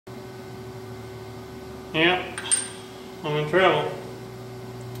Yep, I'm in trouble.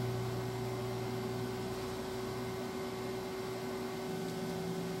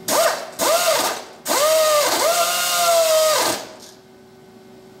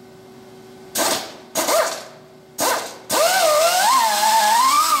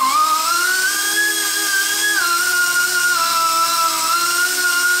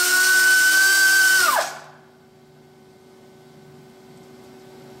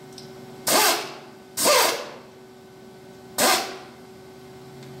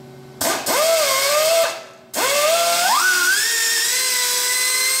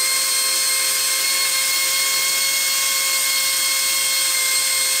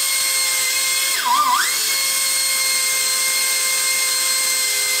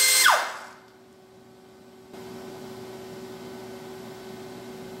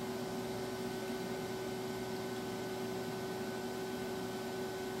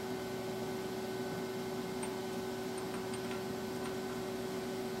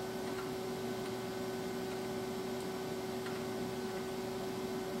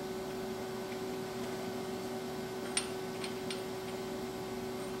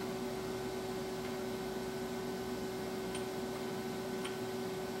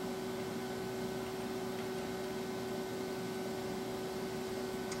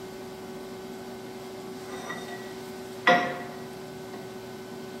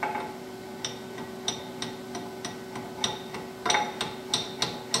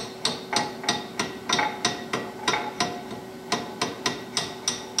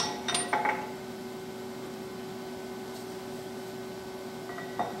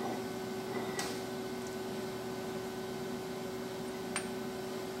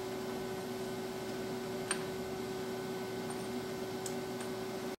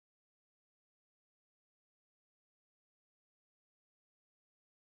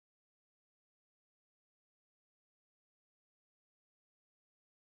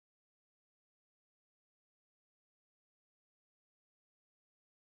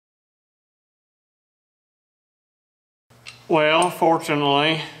 Well,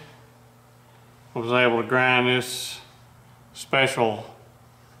 fortunately, I was able to grind this special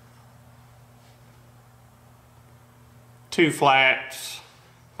 2 flats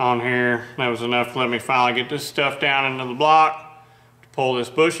on here. That was enough to let me finally get this stuff down into the block to pull this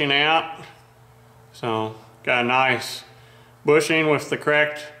bushing out. So, got a nice bushing with the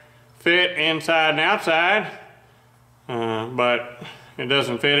correct fit inside and outside, but it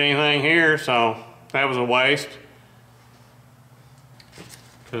doesn't fit anything here, so that was a waste.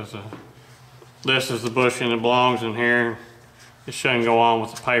 Because this is the bushing that belongs in here. It shouldn't go on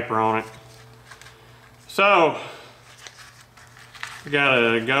with the paper on it. So, we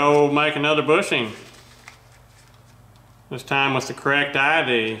gotta go make another bushing. This time with the correct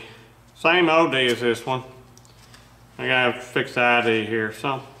ID. Same OD as this one. I gotta fix the ID here,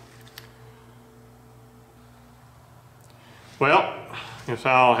 so. Well, guess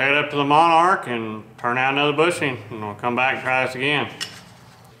I'll head up to the Monarch and turn out another bushing, and we'll come back and try this again.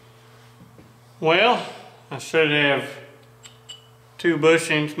 Well, I should have 2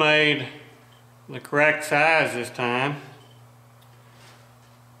 bushings made the correct size this time.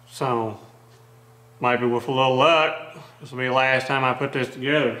 So, maybe with a little luck, this will be the last time I put this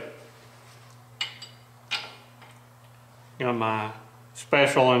together. Got my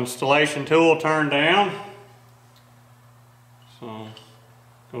special installation tool turned down. So,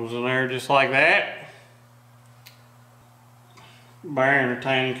 goes in there just like that. Bearing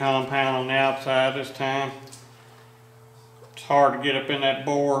retaining compound on the outside this time. It's hard to get up in that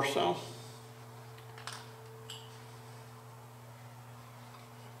bore, so.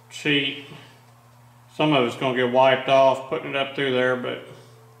 Sheet. Some of it's going to get wiped off putting it up through there, but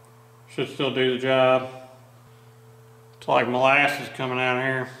should still do the job. It's like molasses coming out of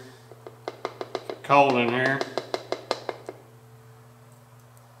here. It's cold in here.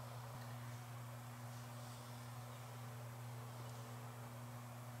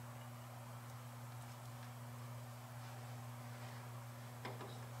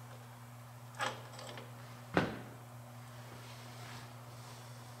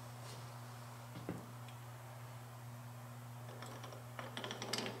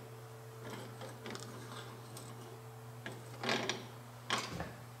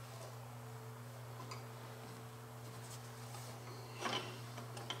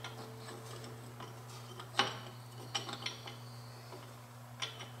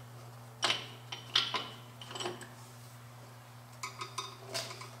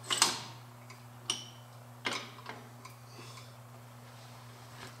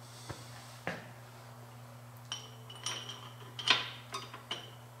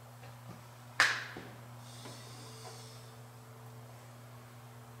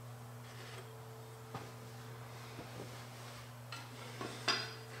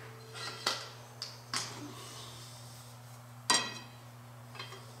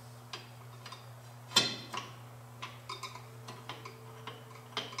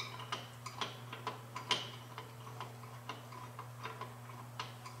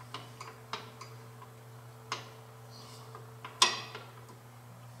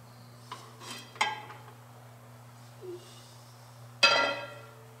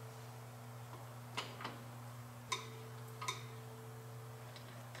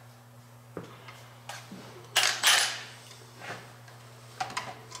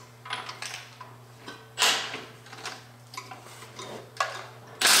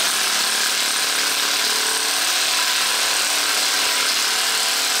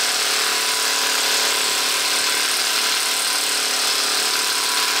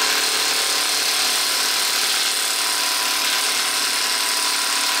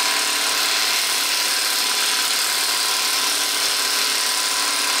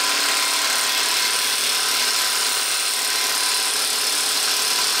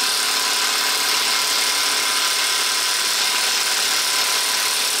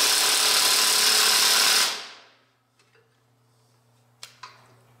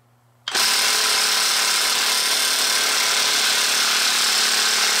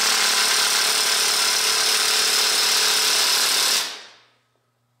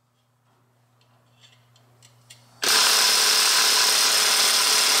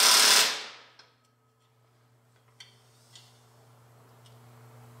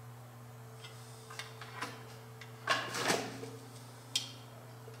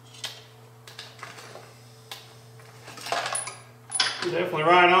 Definitely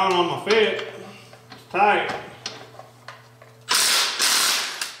right on my fit. It's tight.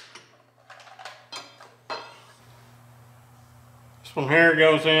 This one here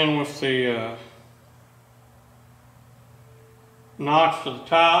goes in with the notch to the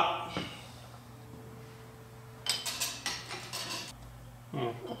top.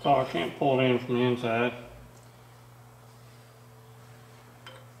 Yeah, that's all. I can't pull it in from the inside.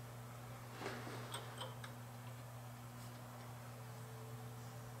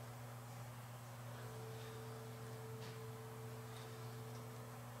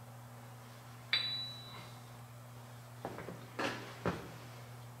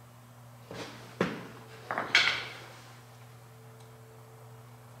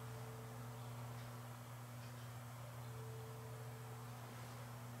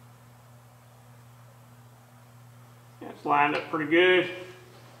 It's lined up pretty good.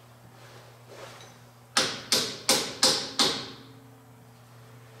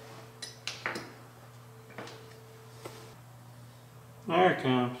 There it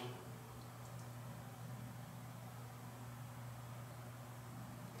comes.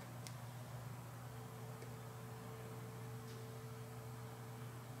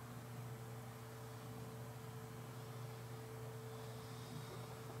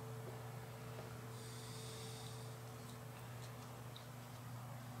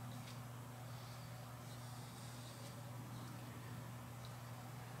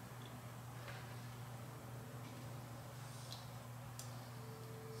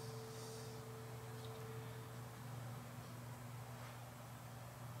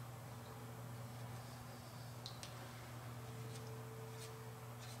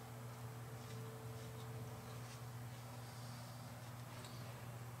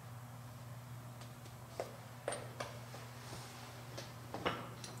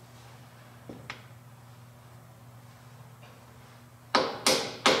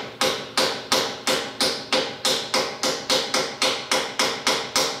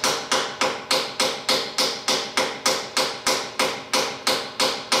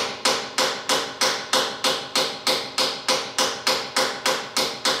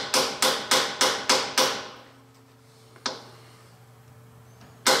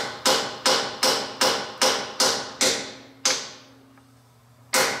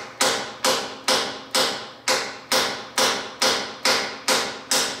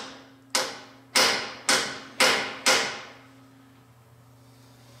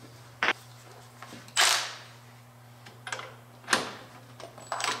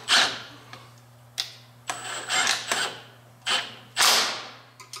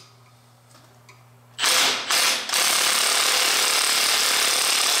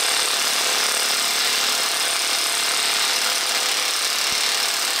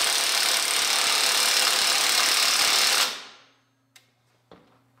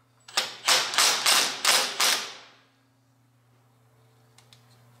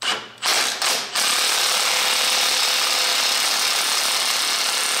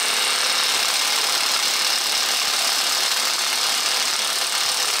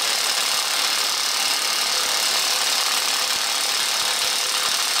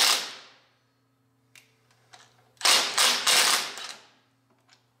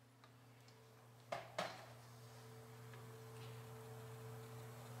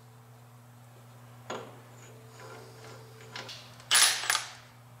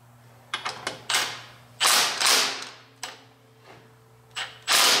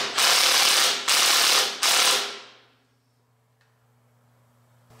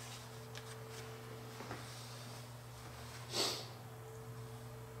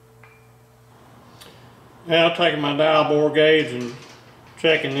 Now taking my dial bore gauge and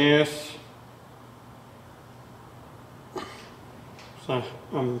checking this. So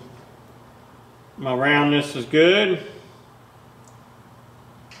my roundness is good.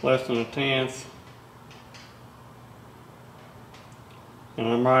 Less than a tenth. And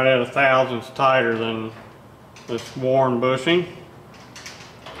I'm right at a thousandths tighter than this worn bushing.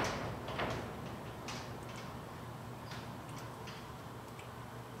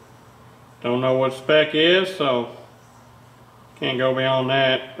 Don't know what spec is, so can't go beyond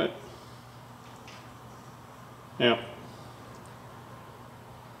that, but yeah.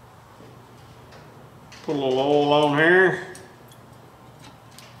 Put a little oil on here.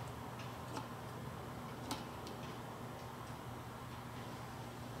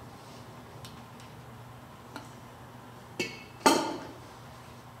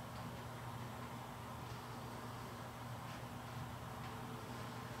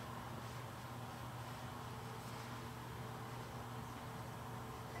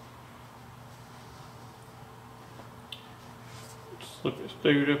 Slip this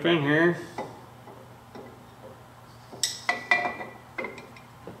dude up in here.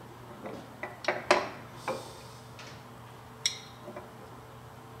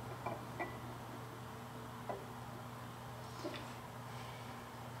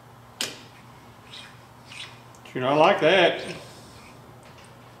 You know, I like that.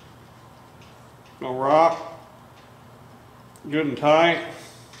 No rock. Good and tight.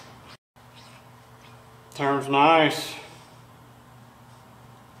 Turns nice.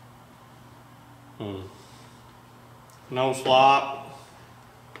 No slop.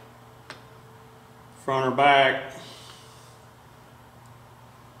 Front or back.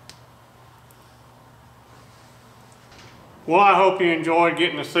 Well, I hope you enjoyed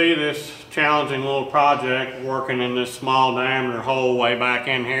getting to see this challenging little project working in this small diameter hole way back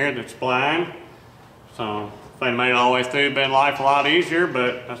in here that's blind. So if they made it all the way through, it'd been life a lot easier,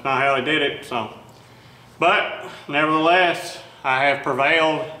 but that's not how they did it. So, but nevertheless, I have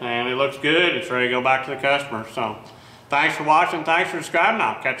prevailed and it looks good. It's ready to go back to the customer. So thanks for watching. Thanks for subscribing.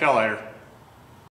 I'll catch y'all later.